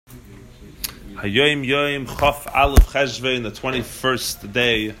Hayom Yom Chof Aleph Cheshvan, the 21st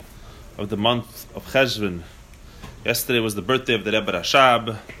day of the month of Cheshvan. Yesterday was the birthday of the Rebbe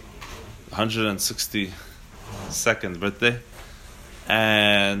Rashab, 162nd birthday,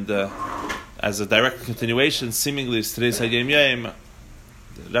 and as a direct continuation, seemingly is today's Hayom Yom.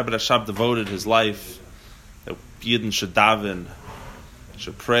 The Rebbe Rashab devoted his life that Yidden should daven,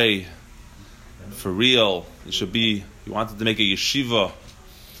 should pray for real. He wanted to make a yeshiva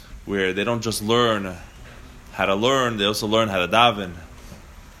where they don't just learn how to learn, they also learn how to daven.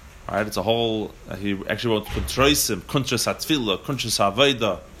 All right, it's a whole. He actually wrote Kuntroisim, Kuntras HaTfilah, Kuntras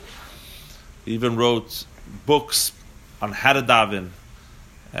HaAveda. He even wrote books on how to daven,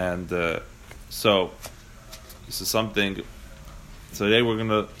 and so this is something. Today we're going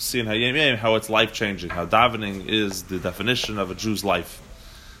to see in Hayom Yom how it's life changing, how davening is the definition of a Jew's life.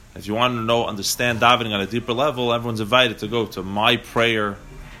 If you want to understand davening on a deeper level, everyone's invited to go to myprayer.com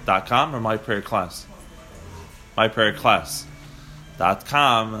or myprayerclass.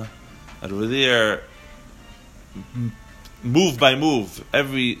 myprayerclass.com, and over there, move by move,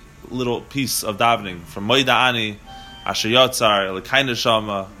 every little piece of davening, from Moida Ani, Asher Yotzar, L'Kai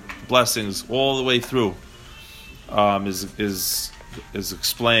Neshama, blessings, all the way through, is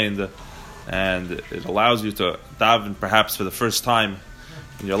explained, and it allows you to daven perhaps for the first time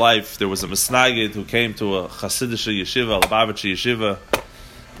in your life. There was a Misnagid who came to a Hasidic yeshiva, a Lubavitcher yeshiva,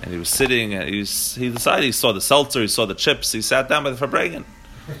 and he was sitting, and he decided, he saw the seltzer, he saw the chips, he sat down by the Farbrengen,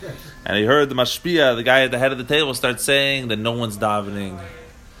 and he heard the mashpia, the guy at the head of the table, start saying that no one's davening.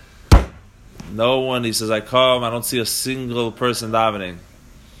 No one, he says, I don't see a single person davening.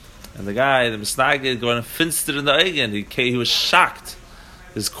 And the guy, the Misnagid, going and finstered in the Eigen, he was shocked.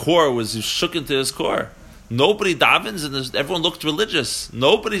 His core he shook into his core. Nobody davens, and everyone looked religious.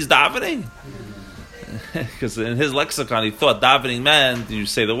 Nobody's davening. Because in his lexicon, he thought davening meant you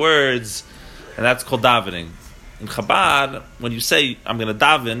say the words, and that's called davening. In Chabad, when you say, I'm going to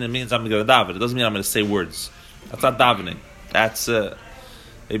daven, it means I'm going to daven. It doesn't mean I'm going to say words. That's not davening. That's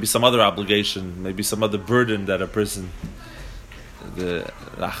maybe some other obligation, maybe some other burden that a person,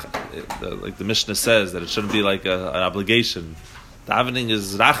 like the Mishnah says, that it shouldn't be like an obligation. Davening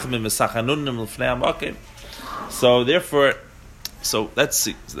is rachmim v'sachanunim l'fnei hamakim. So therefore, let's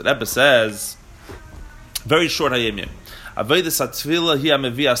see. So the Rebbe says, very short Hayom Yom. What is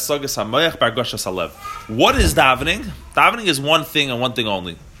davening? Davening is one thing and one thing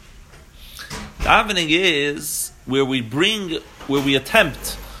only. Davening is where we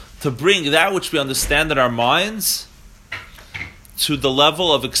attempt to bring that which we understand in our minds to the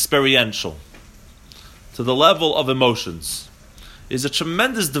level of experiential, to the level of emotions. There's a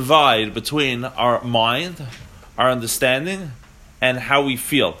tremendous divide between our mind, our understanding, and how we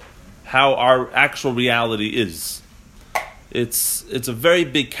feel, how our actual reality is. It's a very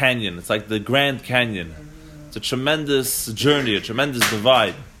big canyon. It's like the Grand Canyon. It's a tremendous journey, a tremendous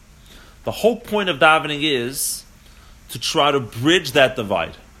divide. The whole point of davening is to try to bridge that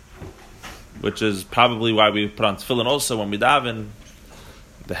divide, which is probably why we put on tefillin also when we daven,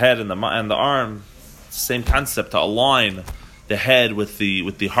 the head and the arm. It's the same concept, to align the head with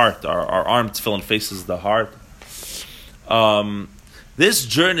the heart. Our arm tefillin faces the heart. This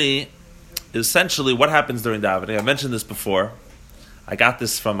journey is essentially what happens during davening. I mentioned this before. I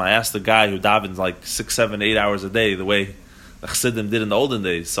asked a guy who davens like 6, 7, 8 hours a day, the way the Chassidim did in the olden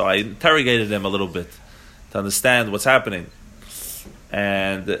days. So I interrogated him a little bit to understand what's happening.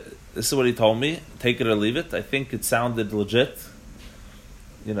 And this is what he told me. Take it or leave it. I think it sounded legit.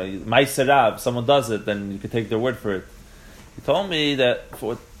 Ma'aser Rav, someone does it, then you can take their word for it. He told me that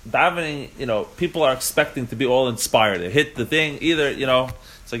for davening, people are expecting to be all inspired. They hit the thing, either, it's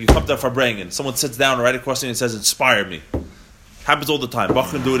like you come to Farbrengen, someone sits down right across from you and says, inspire me. Happens all the time.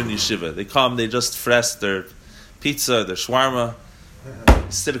 Bachman do it in yeshiva. They come, they just fresh their pizza, their shawarma,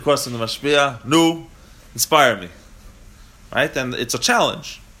 sit across from the mashpia, inspire me. Right? And it's a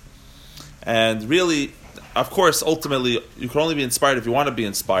challenge. And really, of course, ultimately, you can only be inspired if you want to be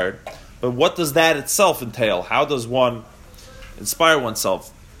inspired. But what does that itself entail? How does one inspire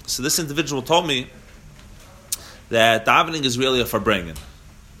oneself? So this individual told me that davening is really a farbrengen,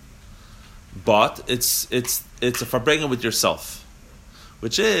 but it's a farbrengen with yourself,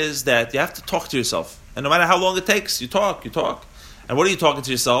 which is that you have to talk to yourself, and no matter how long it takes, you talk. And what are you talking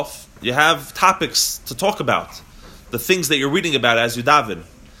to yourself? You have topics to talk about, the things that you're reading about as you daven,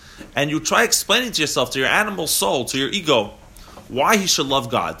 and you try explaining to yourself, to your animal soul, to your ego, why he should love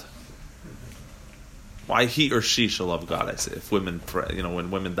God. Why he or she should love God, I say. If women pray,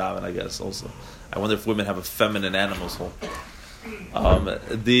 when women daven, I guess also. I wonder if women have a feminine animal soul.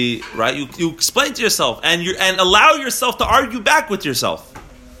 You explain to yourself and allow yourself to argue back with yourself.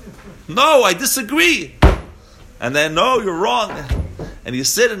 No, I disagree. And then, no, you're wrong. And you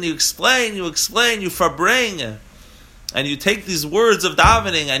sit and you explain, you farbring. And you take these words of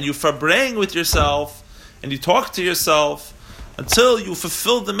davening and you farbring with yourself and you talk to yourself until you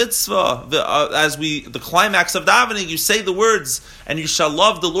fulfill the mitzvah. The climax of davening, you say the words, and you shall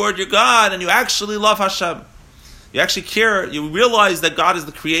love the Lord your God, and you actually love Hashem. You actually care, you realize that God is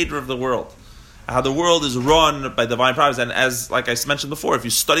the creator of the world. How the world is run by divine providence. And as, like I mentioned before, if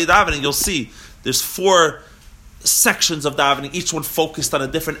you study davening, you'll see there's 4 sections of davening, each one focused on a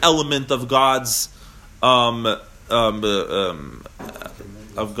different element of God's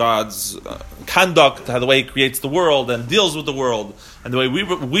conduct, how the way He creates the world and deals with the world, and the way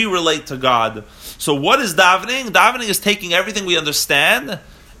we relate to God. So, what is davening? Davening is taking everything we understand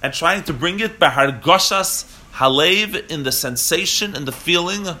and trying to bring it b'hargoshas halev, in the sensation and the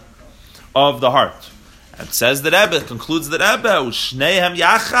feeling of the heart. And it says that Rebbe concludes that Rebbe u'shneihem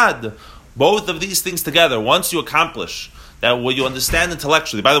yachad. Both of these things together, once you accomplish that, what you understand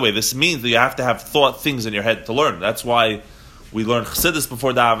intellectually. By the way, this means that you have to have thought things in your head to learn. That's why we learn Chassidus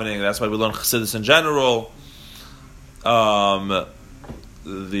before davening. That's why we learn Chassidus in general.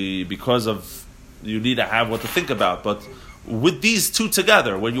 Because of you need to have what to think about. But with these two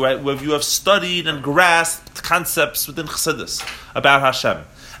together, where you have studied and grasped concepts within Chassidus about Hashem,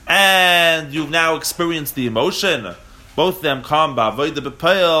 and you've now experienced the emotion, both of them come ba'avodah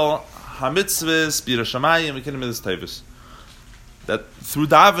b'peil hamitzvahs b'yirah shamayim v'kinim midas. That through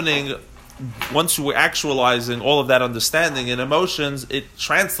davening, once you were actualizing all of that understanding and emotions, it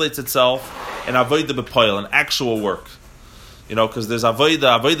translates itself in avodah b'poil, an actual work. Because there's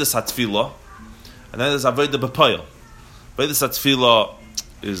avodah satfila, and then there's avodah b'poil. Avodah satfila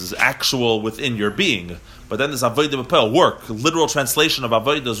is actual within your being, but then there's avodah b'poil, work. Literal translation of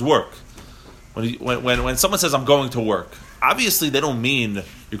avodah is work. When someone says, I'm going to work, obviously they don't mean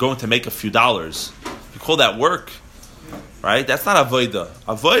you're going to make a few dollars. You call that work, right? That's not avodah.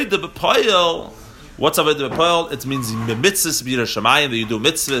 Avodah b'poil. What's avodah b'poil? It means mitzvahs b'yirah shamayim, that you do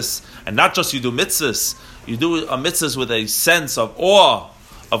mitzvahs, and not just you do mitzvahs. You do a mitzvahs with a sense of awe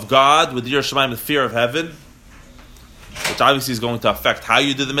of God, with yirah shamayim, the fear of heaven, which obviously is going to affect how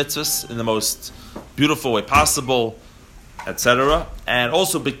you do the mitzvahs in the most beautiful way possible, etc. And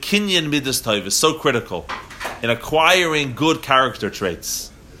also, bekinyan midas tov is so critical in acquiring good character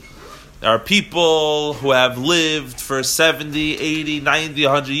traits. There are people who have lived for 70, 80, 90,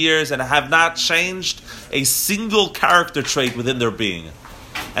 100 years and have not changed a single character trait within their being.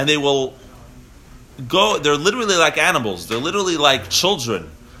 And they will go, they're literally like animals, they're literally like children,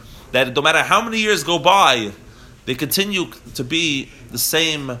 that no matter how many years go by, they continue to be the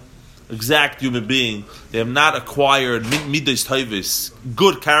same exact human being. They have not acquired midas tovos,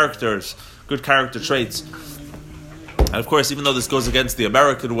 good characters, good character traits. And of course, even though this goes against the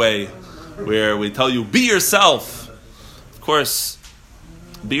American way, where we tell you, be yourself, of course,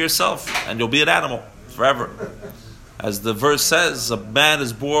 be yourself, and you'll be an animal forever. As the verse says, a man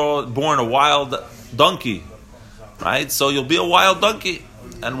is born a wild donkey, right? So you'll be a wild donkey,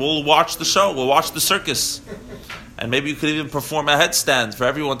 and we'll watch the show, we'll watch the circus. And maybe you could even perform a headstand for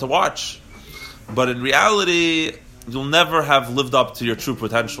everyone to watch. But in reality, you'll never have lived up to your true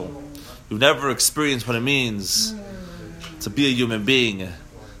potential. You've never experienced what it means to be a human being,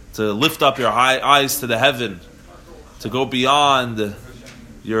 to lift up your eyes to the heaven, to go beyond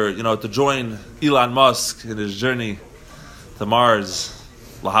your, to join Elon Musk in his journey to Mars,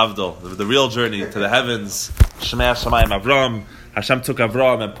 Lahavdil, the real journey to the heavens. Shemei Shamayim Avram. Hashem took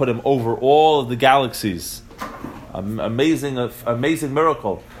Avram and put him over all of the galaxies. Amazing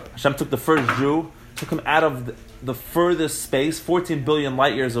miracle. Hashem took the first Jew, took him out of the furthest space, 14 billion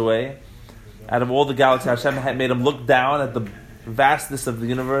light years away, out of all the galaxies. Hashem had made him look down at the vastness of the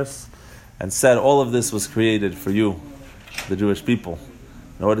universe and said, all of this was created for you, the Jewish people,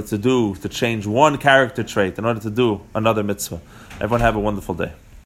 in order to change one character trait, in order to do another mitzvah. Everyone have a wonderful day.